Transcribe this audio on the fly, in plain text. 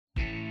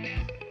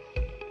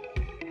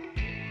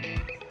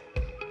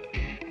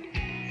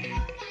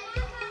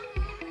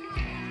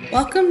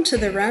Welcome to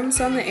the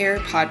REMS on the Air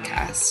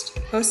podcast,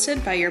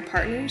 hosted by your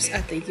partners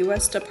at the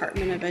U.S.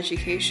 Department of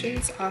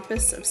Education's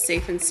Office of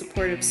Safe and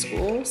Supportive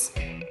Schools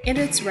and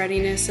its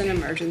Readiness and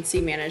Emergency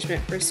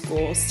Management for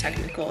Schools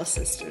Technical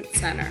Assistance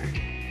Center.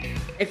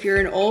 If you're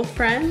an old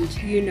friend,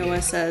 you know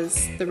us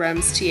as the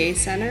REMS TA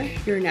Center,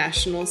 your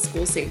National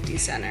School Safety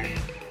Center.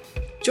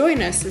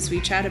 Join us as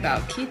we chat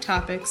about key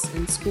topics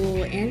in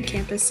school and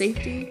campus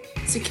safety,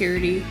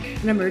 security,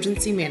 and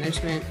emergency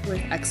management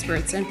with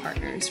experts and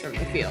partners from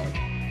the field.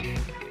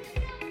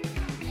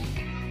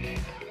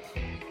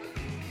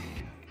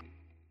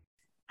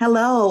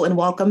 Hello and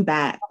welcome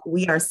back.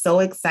 We are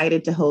so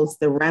excited to host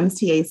the REMS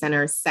TA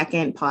Center's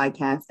second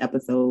podcast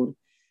episode.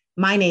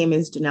 My name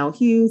is Janelle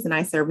Hughes and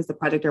I serve as the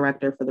project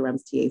director for the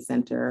REMS TA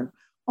Center,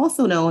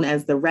 also known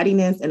as the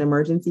Readiness and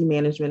Emergency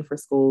Management for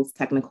Schools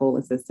Technical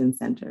Assistance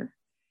Center.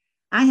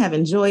 I have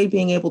enjoyed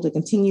being able to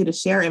continue to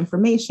share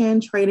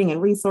information, training,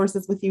 and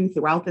resources with you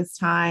throughout this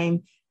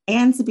time,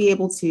 and to be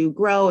able to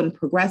grow and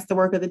progress the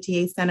work of the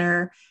TA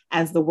Center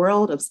as the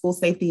world of school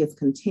safety is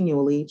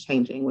continually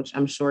changing, which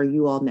I'm sure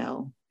you all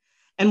know.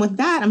 And with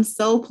that, I'm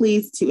so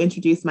pleased to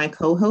introduce my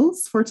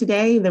co-host for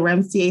today, the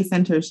REMS TA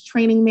Center's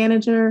training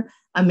manager,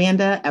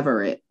 Amanda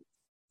Everett.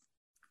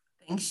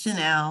 Thanks,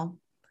 Janelle.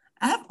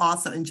 I have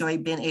also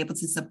enjoyed being able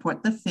to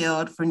support the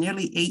field for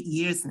nearly 8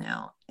 years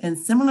now. And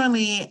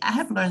similarly, I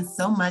have learned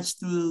so much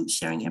through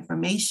sharing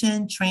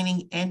information,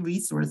 training, and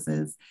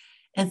resources,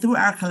 and through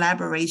our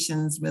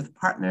collaborations with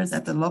partners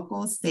at the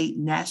local, state,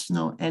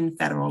 national, and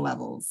federal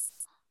levels.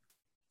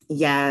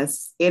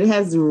 Yes, it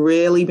has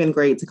really been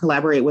great to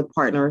collaborate with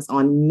partners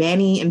on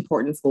many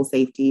important school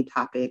safety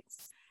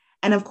topics.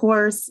 And of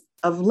course,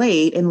 of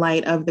late, in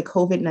light of the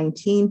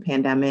COVID-19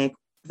 pandemic,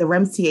 the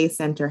REMS TA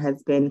Center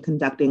has been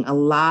conducting a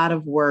lot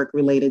of work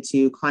related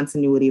to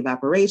continuity of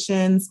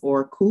operations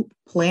or COOP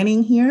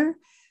planning here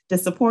to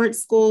support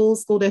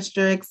schools, school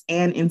districts,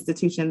 and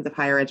institutions of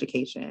higher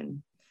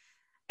education.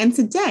 And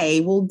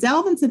today we'll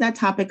delve into that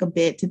topic a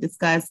bit to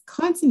discuss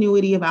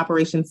continuity of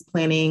operations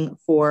planning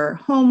for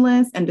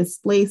homeless and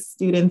displaced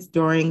students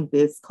during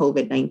this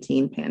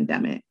COVID-19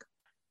 pandemic.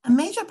 A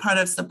major part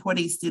of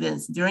supporting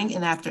students during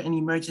and after an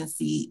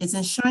emergency is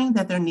ensuring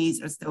that their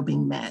needs are still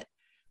being met.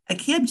 A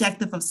key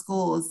objective of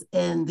schools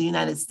in the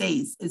United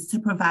States is to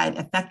provide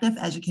effective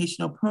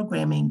educational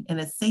programming in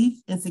a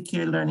safe and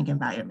secure learning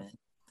environment.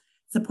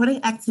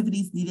 Supporting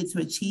activities needed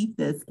to achieve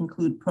this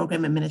include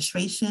program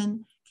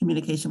administration,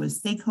 communication with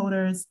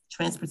stakeholders,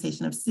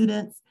 transportation of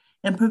students,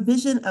 and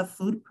provision of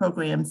food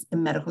programs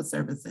and medical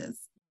services.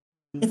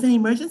 If an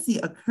emergency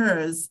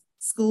occurs,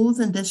 schools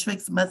and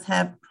districts must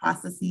have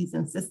processes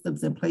and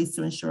systems in place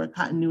to ensure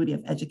continuity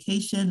of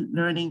education,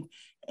 learning,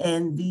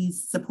 and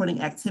these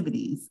supporting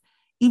activities,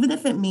 even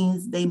if it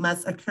means they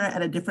must occur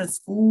at a different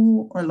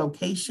school or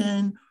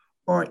location,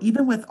 or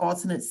even with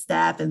alternate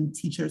staff and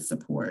teacher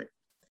support.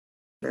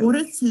 In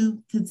order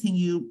to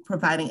continue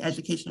providing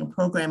educational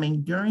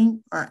programming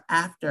during or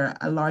after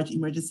a large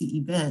emergency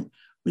event,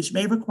 which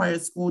may require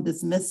school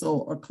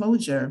dismissal or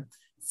closure,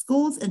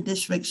 schools and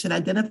districts should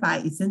identify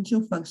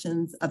essential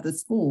functions of the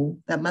school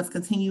that must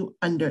continue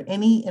under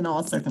any and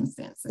all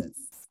circumstances.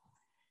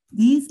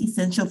 These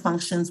essential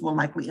functions will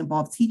likely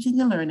involve teaching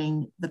and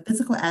learning, the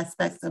physical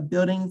aspects of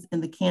buildings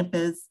in the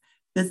campus,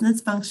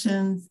 business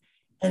functions,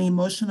 and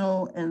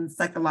emotional and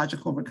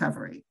psychological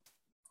recovery.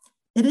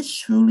 It is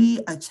truly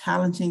a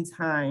challenging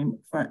time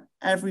for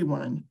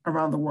everyone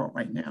around the world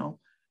right now,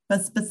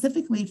 but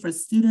specifically for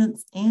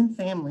students and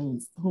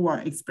families who are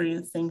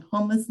experiencing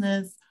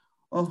homelessness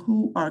or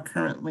who are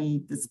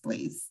currently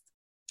displaced.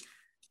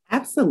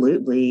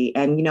 Absolutely.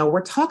 And,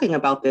 we're talking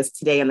about this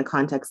today in the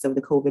context of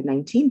the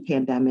COVID-19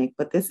 pandemic,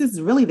 but this is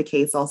really the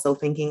case also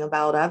thinking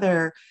about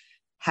other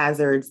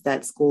hazards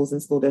that schools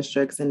and school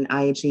districts and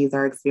IHEs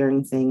are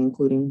experiencing,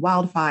 including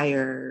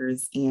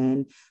wildfires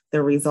and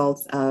the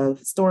results of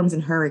storms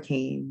and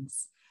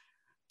hurricanes.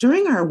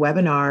 During our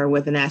webinar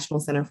with the National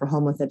Center for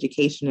Homeless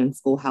Education and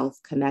Schoolhouse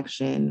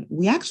Connection,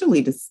 we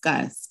actually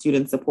discussed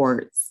student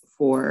supports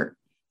for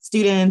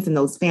students and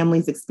those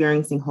families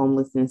experiencing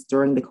homelessness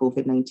during the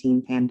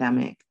COVID-19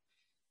 pandemic.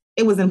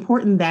 It was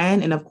important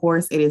then, and of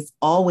course, it is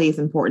always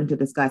important to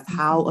discuss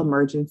how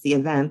emergency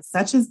events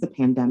such as the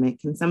pandemic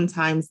can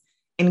sometimes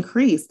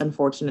increase,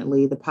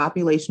 unfortunately, the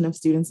population of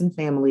students and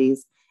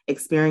families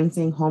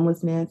experiencing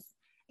homelessness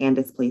and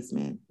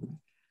displacement.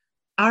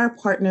 Our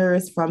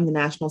partners from the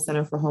National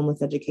Center for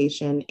Homeless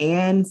Education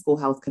and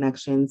Schoolhouse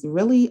Connections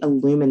really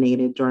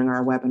illuminated during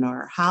our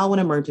webinar how an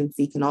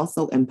emergency can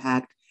also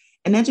impact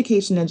an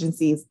education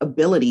agency's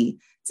ability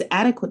to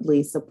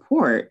adequately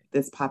support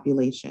this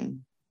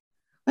population.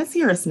 Let's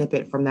hear a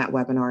snippet from that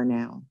webinar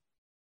now.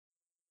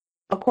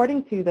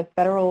 According to the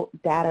Federal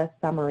Data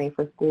Summary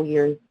for school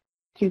years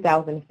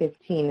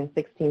 2015 and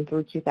 16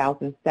 through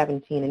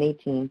 2017 and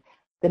 18,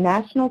 the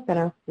National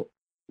Center,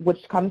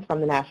 which comes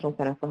from the National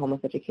Center for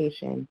Homeless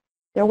Education,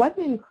 there was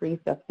an increase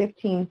of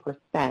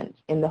 15%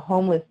 in the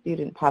homeless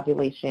student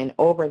population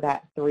over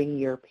that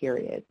 3-year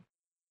period.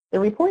 The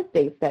report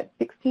states that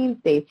 16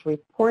 states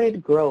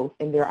reported growth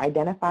in their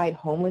identified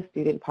homeless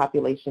student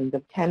populations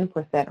of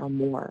 10% or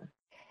more.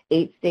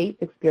 8 states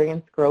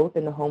experienced growth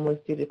in the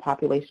homeless student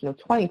population of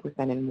 20%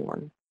 and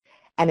more.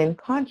 And in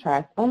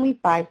contrast, only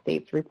 5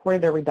 states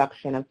reported a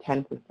reduction of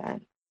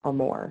 10% or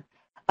more.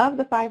 Of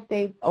the 5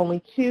 states,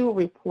 only 2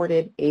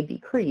 reported a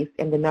decrease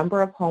in the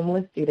number of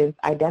homeless students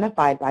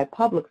identified by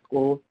public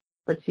schools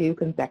for 2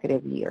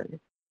 consecutive years.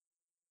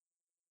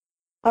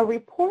 A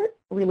report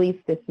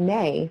released this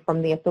May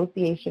from the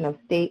Association of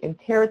State and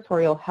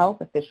Territorial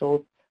Health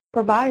Officials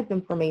provides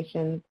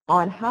information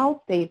on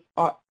how states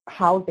are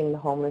housing the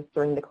homeless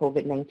during the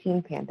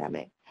COVID-19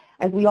 pandemic.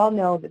 As we all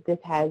know, that this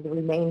has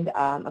remained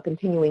a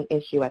continuing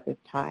issue at this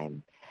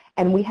time.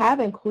 And we have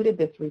included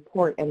this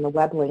report in the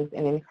web links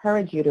and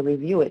encourage you to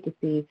review it to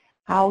see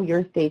how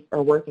your states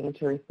are working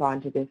to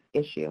respond to this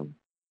issue.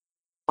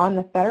 On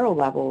the federal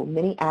level,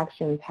 many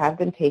actions have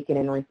been taken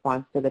in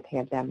response to the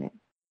pandemic.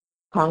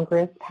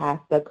 Congress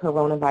passed the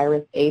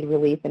Coronavirus Aid,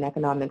 Relief, and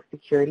Economic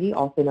Security,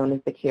 also known as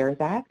the CARES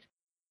Act.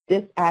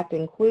 This act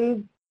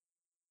includes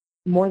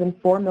more than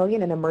 $4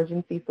 million in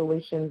emergency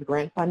solutions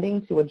grant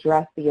funding to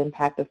address the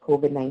impact of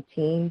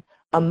COVID-19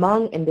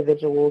 among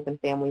individuals and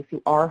families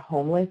who are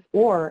homeless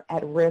or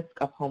at risk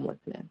of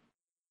homelessness.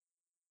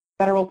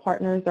 Federal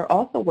partners are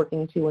also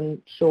working to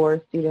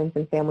ensure students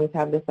and families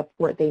have the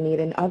support they need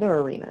in other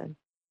arenas.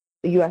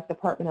 The U.S.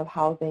 Department of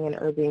Housing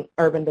and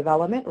Urban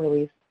Development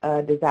released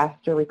a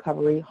disaster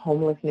recovery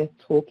homelessness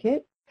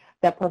toolkit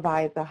that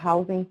provides a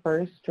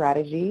housing-first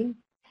strategy,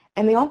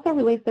 and they also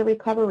released a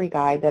recovery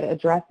guide that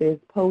addresses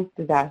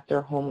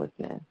post-disaster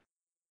homelessness.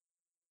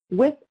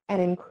 With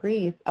an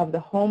increase of the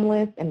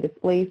homeless and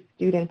displaced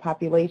student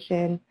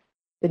population,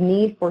 the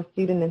need for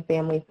student and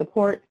family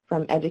support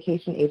from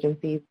education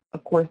agencies,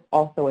 of course,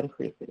 also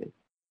increases.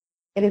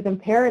 It is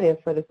imperative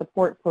for the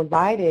support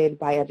provided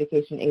by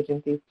education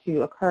agencies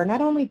to occur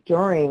not only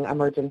during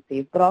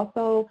emergencies, but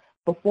also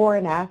before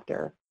and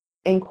after,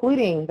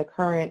 including the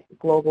current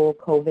global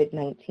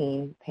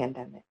COVID-19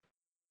 pandemic.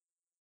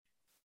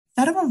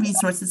 Federal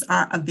resources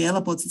are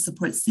available to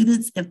support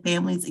students and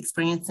families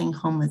experiencing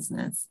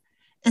homelessness.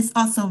 It's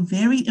also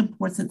very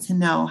important to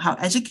know how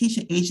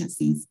education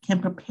agencies can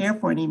prepare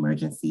for an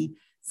emergency,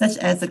 such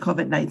as the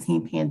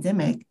COVID-19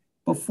 pandemic,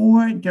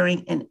 before,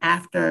 during, and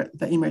after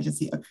the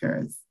emergency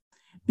occurs.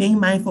 Being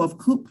mindful of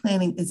COOP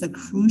planning is a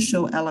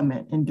crucial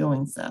element in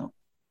doing so.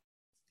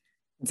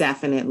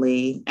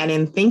 Definitely. And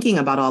in thinking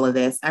about all of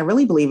this, I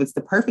really believe it's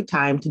the perfect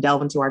time to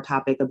delve into our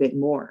topic a bit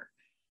more.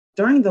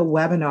 During the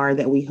webinar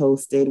that we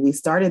hosted, we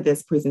started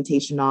this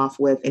presentation off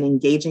with an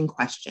engaging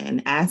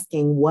question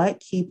asking what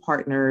key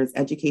partners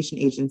education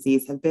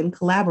agencies have been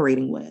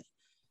collaborating with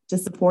to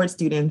support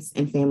students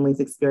and families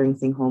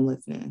experiencing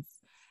homelessness.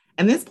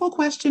 And this poll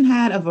question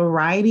had a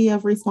variety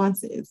of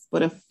responses,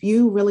 but a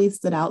few really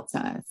stood out to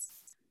us.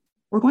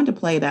 We're going to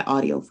play that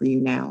audio for you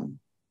now.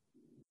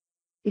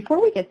 Before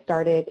we get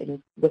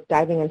started with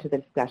diving into the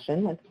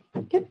discussion,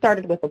 let's get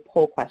started with a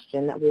poll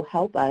question that will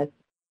help us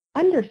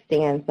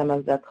understand some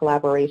of the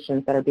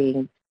collaborations that are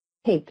being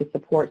taken to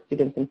support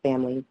students and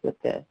families with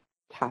this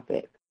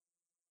topic.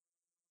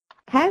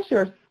 Has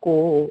your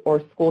school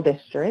or school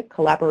district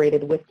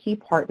collaborated with key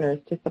partners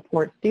to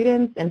support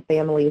students and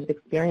families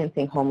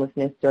experiencing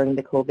homelessness during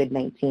the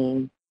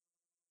COVID-19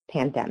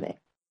 pandemic?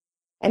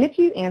 And if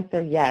you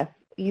answer yes,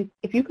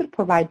 if you could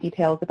provide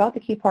details about the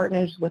key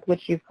partners with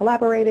which you've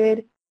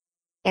collaborated,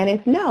 and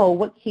if no,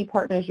 what key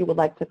partners you would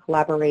like to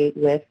collaborate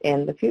with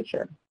in the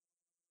future.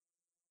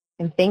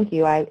 And thank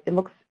you. It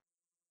looks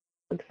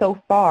like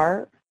so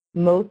far,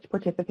 most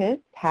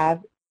participants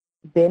have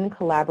been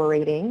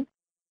collaborating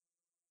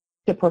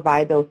to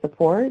provide those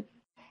supports.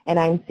 And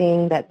I'm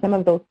seeing that some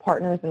of those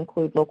partners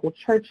include local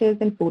churches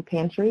and food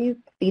pantries,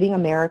 Feeding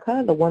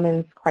America, the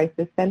Women's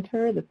Crisis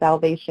Center, the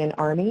Salvation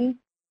Army.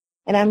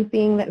 And I'm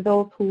seeing that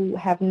those who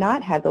have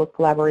not had those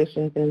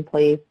collaborations in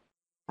place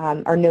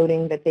are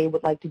noting that they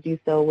would like to do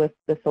so with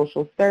the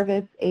Social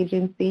Service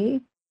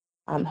Agency,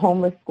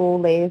 Homeless School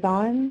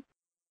Liaison.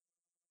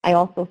 I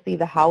also see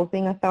the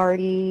Housing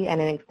Authority and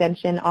an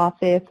Extension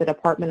Office, the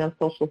Department of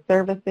Social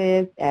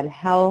Services and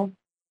Health.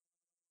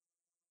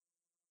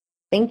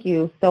 Thank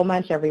you so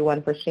much,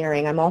 everyone, for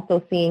sharing. I'm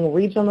also seeing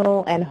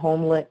regional and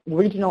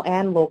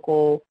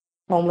local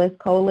homeless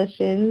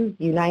coalitions,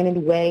 United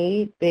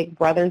Way, Big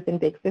Brothers and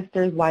Big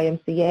Sisters,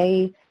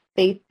 YMCA,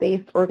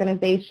 faith-based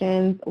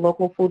organizations,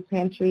 local food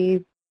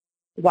pantries.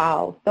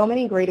 Wow, so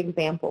many great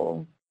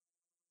examples.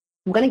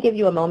 I'm going to give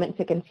you a moment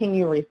to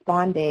continue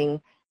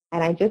responding,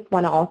 and I just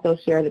want to also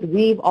share that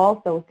we've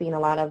also seen a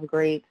lot of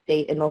great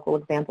state and local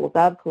examples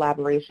of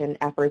collaboration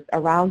efforts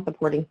around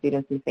supporting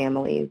students and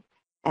families,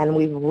 and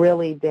we've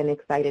really been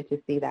excited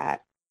to see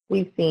that.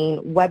 We've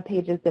seen web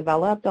pages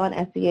developed on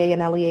SEA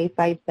and LEA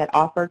sites that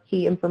offer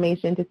key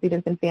information to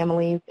students and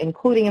families,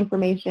 including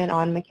information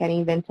on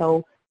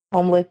McKinney-Vento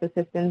Homeless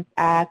Assistance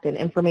Act and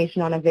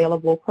information on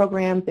available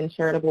programs and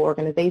charitable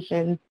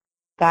organizations,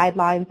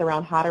 guidelines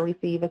around how to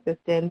receive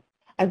assistance,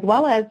 as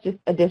well as just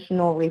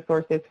additional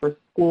resources for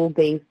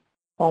school-based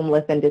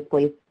homeless and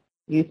displaced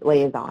youth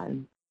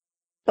liaisons.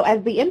 So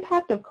as the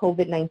impact of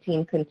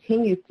COVID-19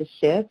 continues to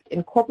shift,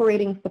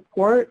 incorporating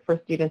support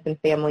for students and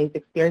families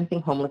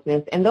experiencing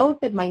homelessness and those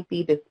that might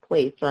be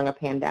displaced during a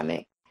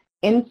pandemic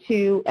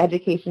into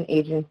education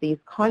agencies'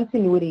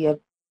 continuity of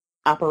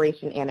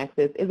operation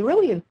annexes is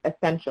really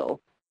essential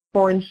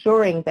for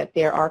ensuring that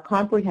there are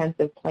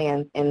comprehensive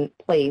plans in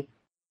place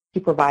to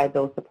provide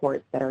those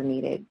supports that are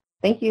needed.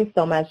 Thank you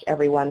so much,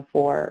 everyone,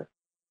 for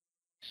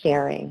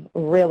sharing.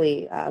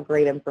 Really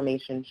great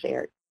information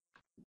shared.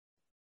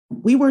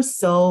 We were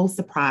so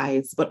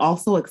surprised, but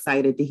also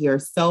excited to hear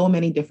so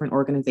many different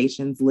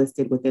organizations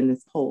listed within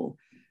this poll,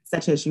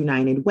 such as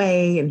United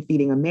Way and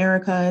Feeding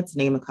America, to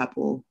name a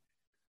couple.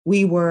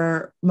 We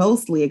were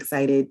mostly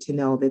excited to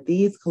know that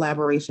these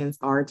collaborations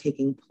are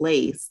taking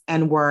place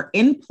and were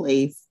in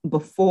place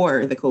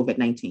before the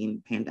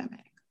COVID-19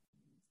 pandemic.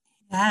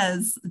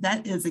 Yes,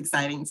 that is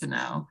exciting to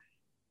know.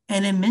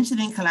 And in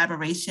mentioning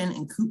collaboration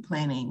and COOP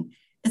planning,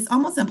 it's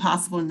almost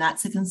impossible not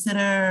to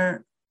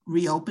consider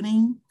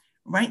reopening.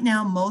 Right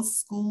now, most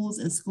schools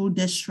and school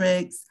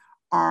districts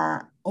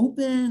are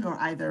open or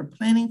either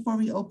planning for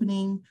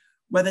reopening,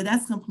 whether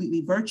that's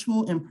completely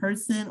virtual, in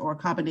person, or a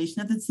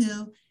combination of the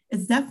two.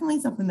 It's definitely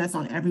something that's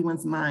on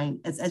everyone's mind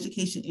as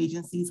education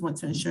agencies want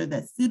to ensure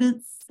that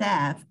students,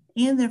 staff,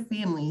 and their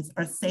families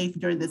are safe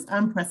during this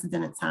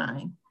unprecedented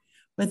time.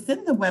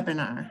 Within the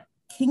webinar,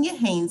 Kenya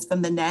Haynes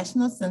from the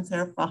National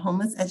Center for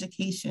Homeless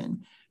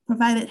Education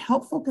provided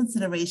helpful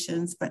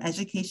considerations for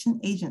education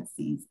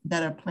agencies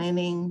that are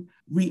planning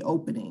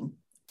reopening.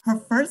 Her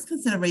first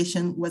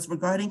consideration was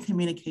regarding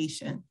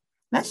communication.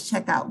 Let's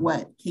check out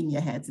what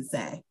Kenya had to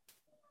say.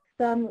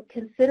 Some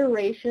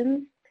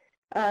considerations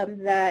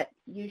that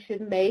you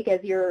should make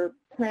as you're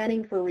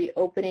planning for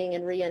reopening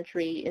and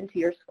reentry into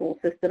your school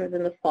systems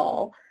in the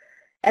fall.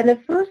 And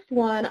the first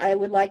one I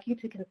would like you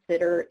to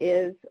consider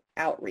is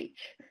outreach.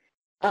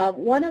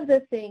 One of the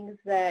things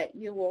that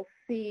you will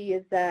see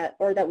is that,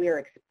 or that we are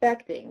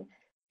expecting,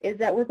 is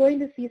that we're going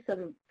to see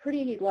some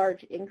pretty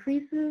large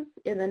increases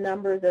in the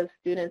numbers of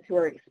students who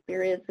are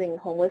experiencing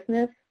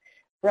homelessness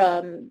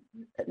from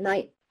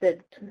the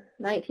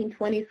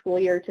 1920 school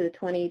year to the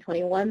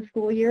 2021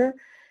 school year.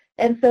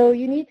 And so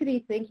you need to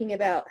be thinking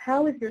about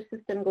how is your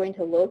system going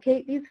to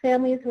locate these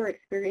families who are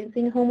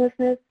experiencing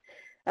homelessness,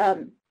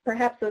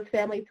 perhaps those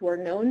families who are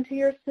known to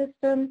your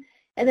system,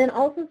 and then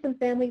also some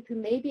families who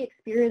may be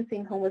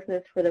experiencing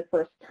homelessness for the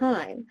first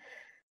time.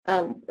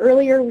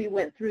 Earlier we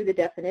went through the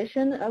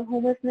definition of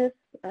homelessness,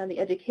 the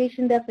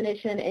education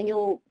definition, and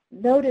you'll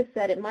notice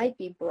that it might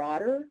be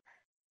broader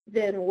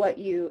than what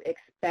you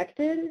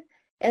expected.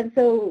 And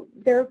so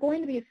there are going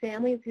to be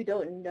families who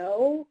don't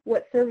know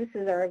what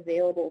services are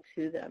available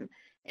to them.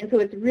 And so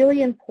it's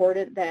really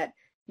important that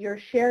you're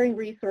sharing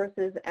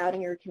resources out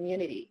in your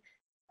community.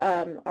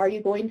 Are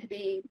you going to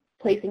be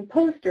placing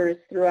posters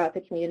throughout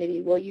the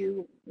community? Will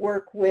you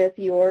work with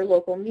your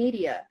local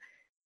media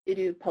to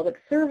do public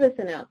service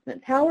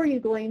announcements? How are you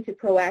going to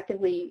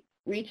proactively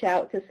reach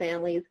out to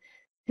families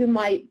who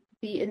might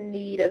be in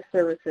need of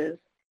services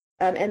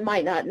and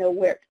might not know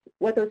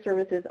what those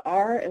services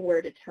are and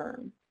where to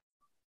turn?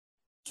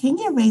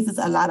 Kenya raises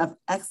a lot of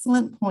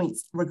excellent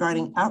points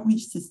regarding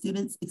outreach to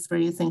students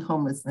experiencing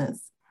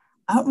homelessness.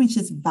 Outreach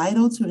is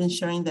vital to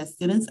ensuring that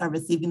students are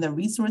receiving the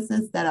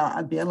resources that are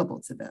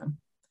available to them.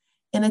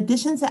 In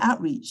addition to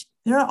outreach,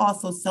 there are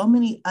also so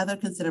many other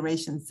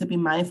considerations to be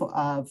mindful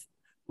of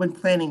when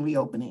planning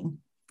reopening.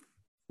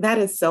 That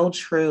is so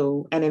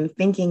true. And in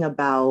thinking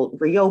about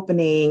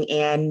reopening,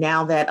 and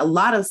now that a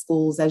lot of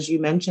schools, as you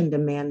mentioned,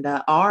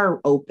 Amanda,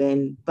 are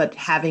open, but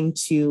having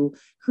to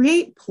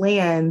create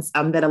plans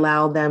that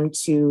allow them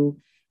to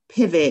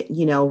pivot,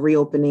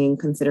 reopening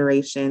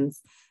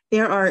considerations.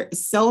 There are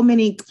so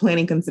many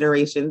planning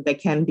considerations that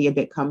can be a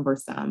bit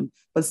cumbersome,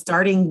 but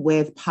starting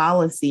with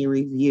policy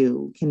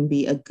review can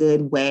be a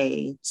good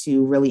way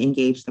to really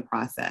engage the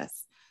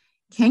process.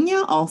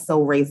 Kenya also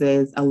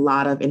raises a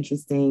lot of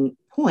interesting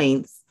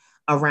points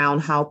around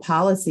how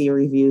policy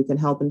review can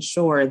help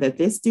ensure that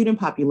this student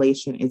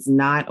population is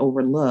not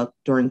overlooked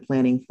during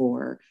planning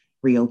for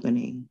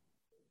reopening.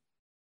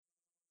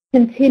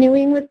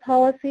 Continuing with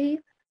policy,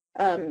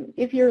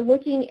 if you're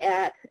looking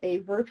at a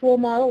virtual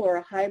model or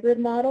a hybrid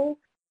model,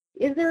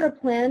 is there a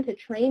plan to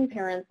train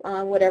parents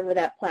on whatever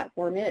that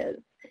platform is?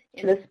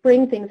 In the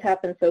spring, things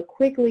happened so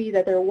quickly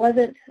that there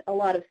wasn't a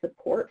lot of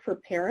support for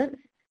parents.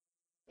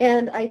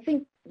 And I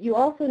think you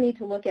also need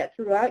to look at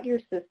throughout your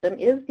system,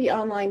 is the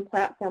online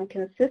platform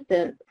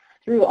consistent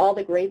through all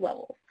the grade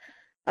levels?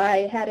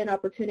 I had an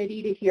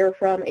opportunity to hear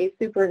from a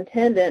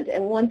superintendent,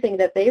 and one thing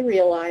that they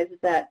realized is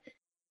that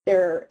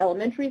their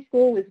elementary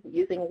school was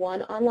using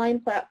one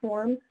online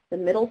platform, the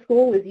middle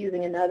school was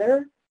using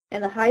another,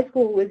 and the high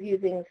school was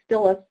using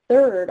still a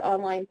third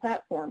online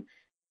platform.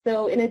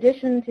 So in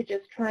addition to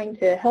just trying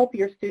to help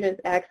your students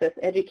access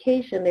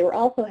education, they were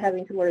also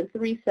having to learn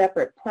 3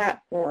 separate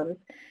platforms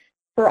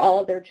for all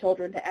of their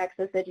children to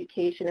access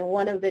education. And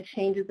one of the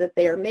changes that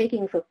they are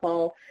making for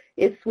fall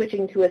is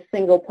switching to a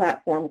single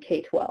platform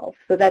K-12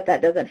 so that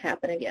that doesn't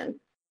happen again.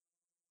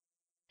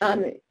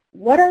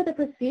 What are the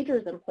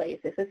procedures in place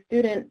if a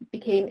student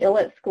became ill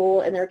at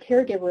school and their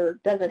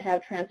caregiver doesn't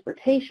have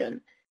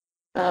transportation?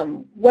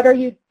 What are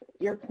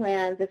your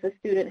plans if a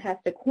student has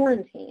to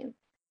quarantine?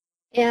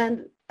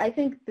 And I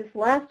think this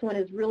last one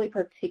is really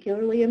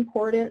particularly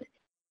important.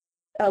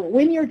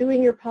 When you're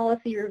doing your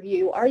policy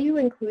review, are you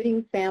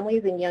including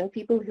families and young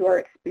people who are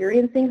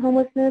experiencing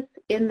homelessness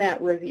in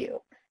that review?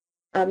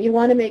 You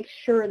want to make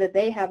sure that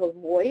they have a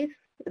voice.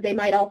 They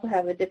might also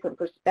have a different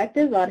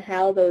perspective on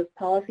how those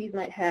policies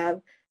might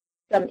have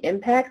some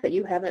impacts that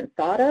you haven't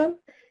thought of.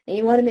 And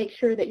you want to make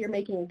sure that you're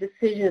making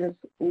decisions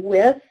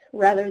with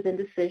rather than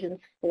decisions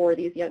for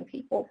these young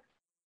people.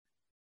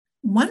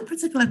 One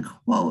particular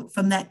quote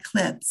from that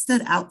clip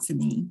stood out to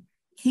me.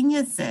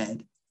 Kenya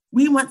said,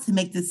 "We want to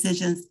make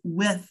decisions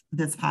with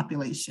this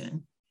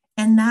population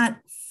and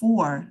not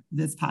for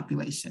this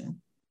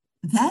population."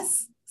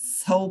 That's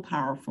so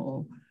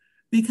powerful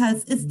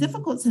because it's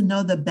difficult to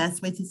know the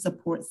best way to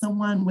support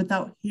someone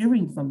without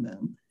hearing from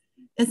them.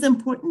 It's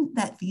important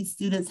that these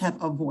students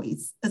have a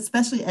voice,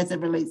 especially as it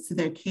relates to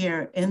their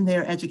care and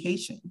their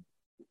education.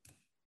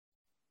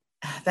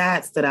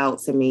 That stood out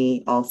to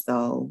me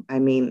also. I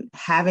mean,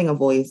 having a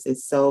voice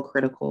is so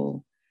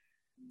critical.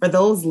 For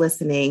those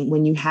listening,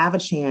 when you have a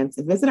chance,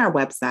 visit our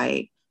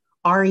website,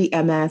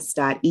 rems.ed.gov,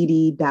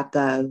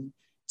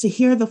 to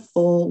hear the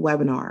full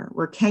webinar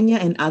where Kenya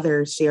and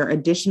others share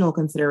additional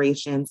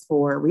considerations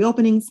for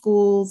reopening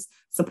schools,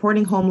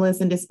 supporting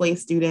homeless and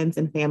displaced students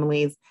and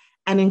families,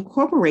 and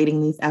incorporating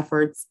these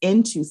efforts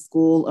into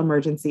school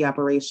emergency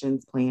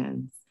operations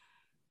plans.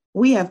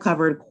 We have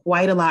covered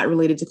quite a lot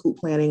related to COOP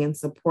planning and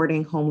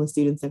supporting homeless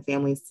students and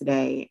families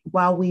today.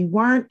 While we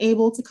weren't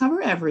able to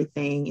cover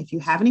everything, if you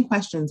have any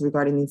questions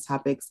regarding these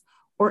topics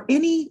or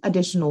any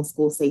additional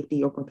school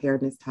safety or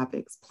preparedness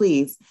topics,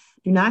 please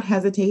do not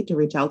hesitate to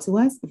reach out to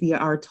us via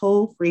our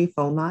toll-free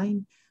phone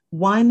line,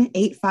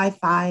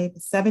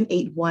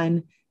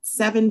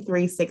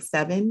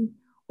 1-855-781-7367,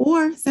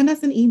 or send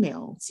us an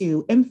email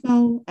to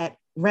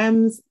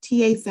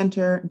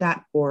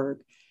info@remstacenter.org,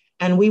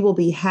 and we will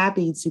be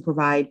happy to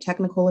provide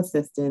technical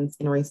assistance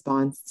in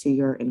response to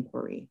your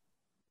inquiry.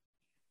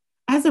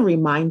 As a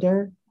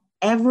reminder,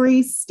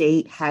 every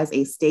state has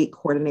a state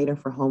coordinator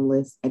for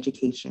homeless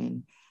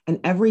education, and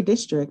every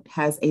district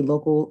has a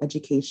local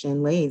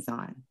education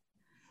liaison.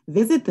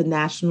 Visit the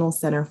National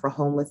Center for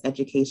Homeless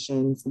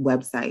Education's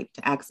website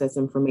to access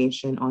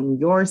information on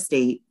your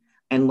state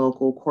and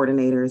local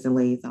coordinators and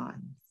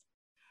liaisons.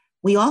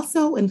 We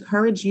also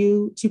encourage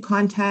you to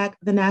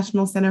contact the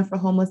National Center for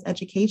Homeless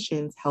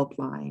Education's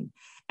helpline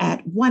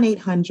at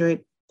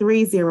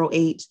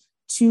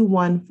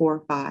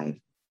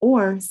 1-800-308-2145,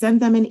 or send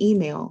them an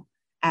email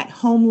at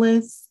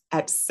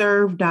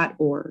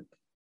homeless@serve.org.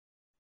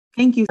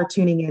 Thank you for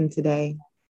tuning in today.